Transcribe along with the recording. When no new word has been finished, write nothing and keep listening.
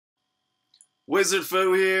Wizard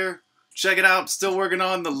Foo here. Check it out, still working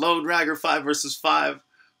on the Lone Ragger 5 vs 5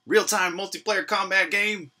 real-time multiplayer combat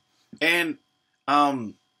game. And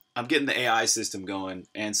I'm getting the AI system going.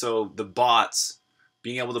 And so the bots,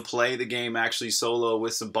 being able to play the game actually solo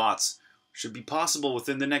with some bots should be possible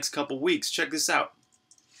within the next couple weeks. Check this out.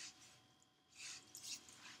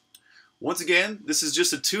 Once again, this is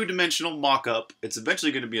just a two-dimensional mock-up. It's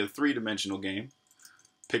eventually going to be a three-dimensional game.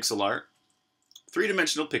 Pixel art.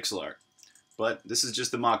 Three-dimensional pixel art. But this is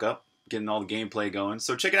just the mock-up, getting all the gameplay going.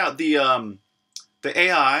 So check it out. The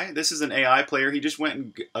AI, this is an AI player. He just went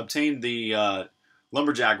and obtained the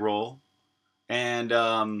Lumberjack role. And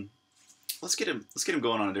let's get him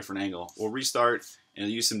going on a different angle. We'll restart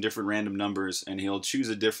and use some different random numbers, and he'll choose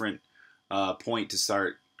a different point to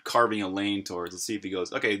start carving a lane towards. Let's see if he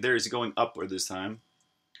goes. Okay, there he's going upward this time.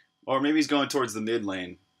 Or maybe he's going towards the mid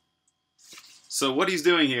lane. So what he's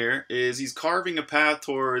doing here is he's carving a path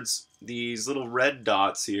towards these little red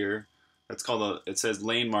dots here. That's called it says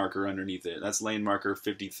lane marker underneath it. That's lane marker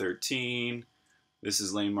 5013. This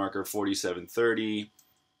is lane marker 4730.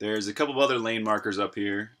 There's a couple of other lane markers up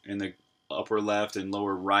here in the upper left and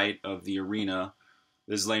lower right of the arena.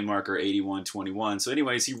 This is lane marker 8121. So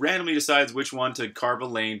anyways, he randomly decides which one to carve a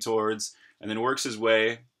lane towards and then works his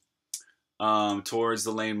way towards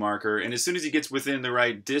the lane marker. And as soon as he gets within the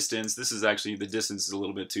right distance, this is actually, the distance is a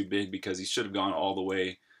little bit too big because he should have gone all the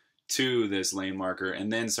way to this lane marker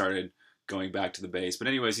and then started going back to the base. But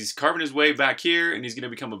anyways, he's carving his way back here and he's going to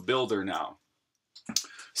become a builder now.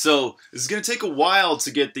 So this is going to take a while to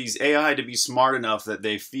get these AI to be smart enough that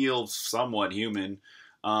they feel somewhat human.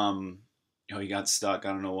 Oh, he got stuck. I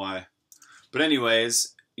don't know why. But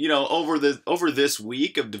anyways, you know, over this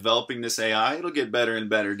week of developing this AI, it'll get better and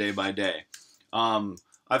better day by day.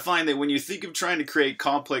 I find that when you think of trying to create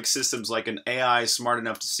complex systems like an AI smart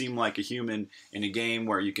enough to seem like a human in a game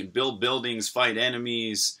where you can build buildings, fight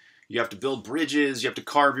enemies, you have to build bridges, you have to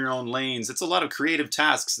carve your own lanes. It's a lot of creative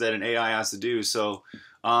tasks that an AI has to do. So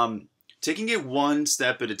taking it one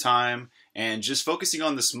step at a time and just focusing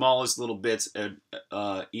on the smallest little bits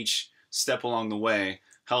at each step along the way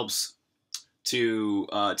helps to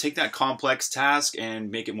take that complex task and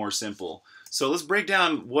make it more simple. So let's break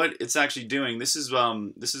down what it's actually doing. This is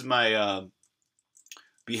my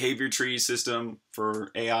behavior tree system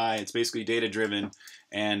for AI. It's basically data driven,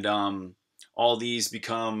 and all these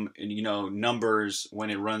become, you know, numbers when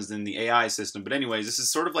it runs in the AI system. But anyways, this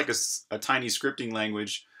is sort of like a tiny scripting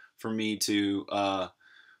language for me to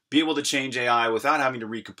be able to change AI without having to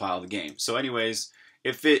recompile the game. So anyways,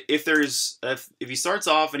 if he starts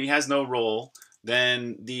off and he has no role,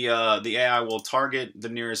 then the AI will target the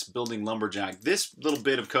nearest building lumberjack. This little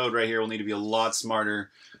bit of code right here will need to be a lot smarter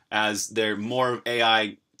as there more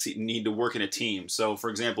AI need to work in a team. So for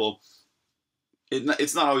example,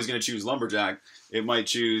 it's not always going to choose lumberjack. It might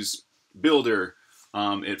choose builder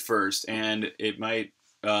at first, and it might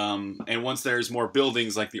and once there's more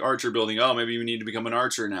buildings like the archer building, oh, maybe we need to become an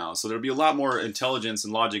archer now. So there'll be a lot more intelligence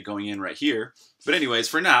and logic going in right here. But anyways,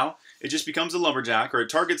 for now, it just becomes a lumberjack, or it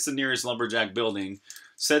targets the nearest lumberjack building,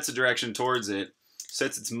 sets a direction towards it,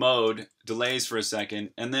 sets its mode, delays for a second,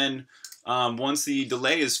 and then once the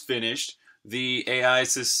delay is finished, the AI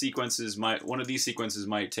sequences one of these sequences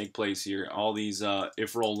might take place here. All these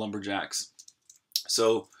if roll lumberjacks.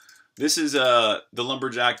 So this is the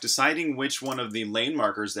lumberjack deciding which one of the lane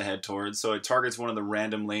markers to head towards. So it targets one of the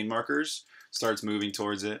random lane markers, starts moving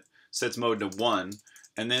towards it, sets mode to 1.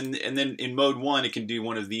 And then in mode 1, it can do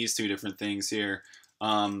one of these two different things here.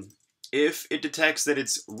 If it detects that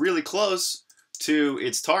it's really close to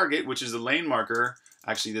its target, which is the lane marker,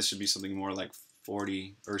 actually this should be something more like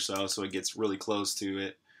 40 or so it gets really close to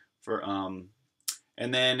it.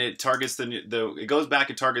 And then it targets it goes back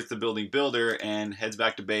and targets the building builder and heads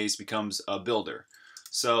back to base, becomes a builder.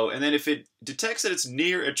 So, and then if it detects that it's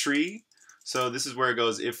near a tree, so this is where it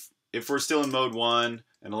goes, if we're still in mode 1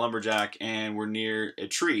 and a lumberjack and we're near a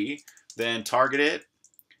tree, then target it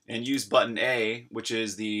and use button A, which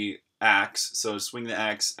is the axe. So swing the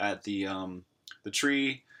axe at the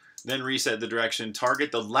tree, then reset the direction,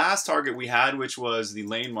 target the last target we had, which was the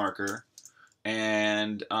lane marker,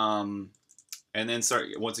 and then start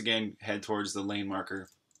once again head towards the lane marker.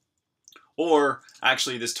 Or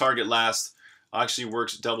actually, this target last actually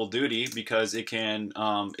works double duty because it can,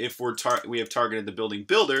 if we have targeted the building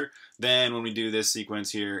builder, then when we do this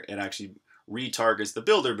sequence here, it actually retargets the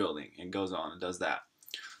builder building and goes on and does that.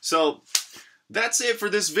 So that's it for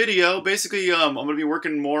this video. Basically, I'm going to be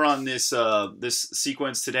working more on this this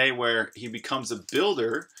sequence today where he becomes a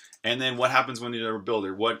builder And then what happens when you're a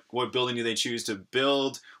builder? What building do they choose to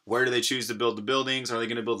build? Where do they choose to build the buildings? Are they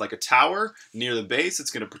going to build like a tower near the base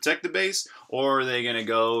that's going to protect the base? Or are they going to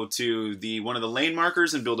go to one of the lane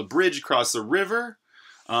markers and build a bridge across the river?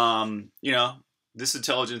 You know, this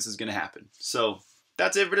intelligence is going to happen. So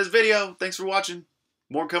that's it for this video. Thanks for watching.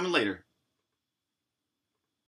 More coming later.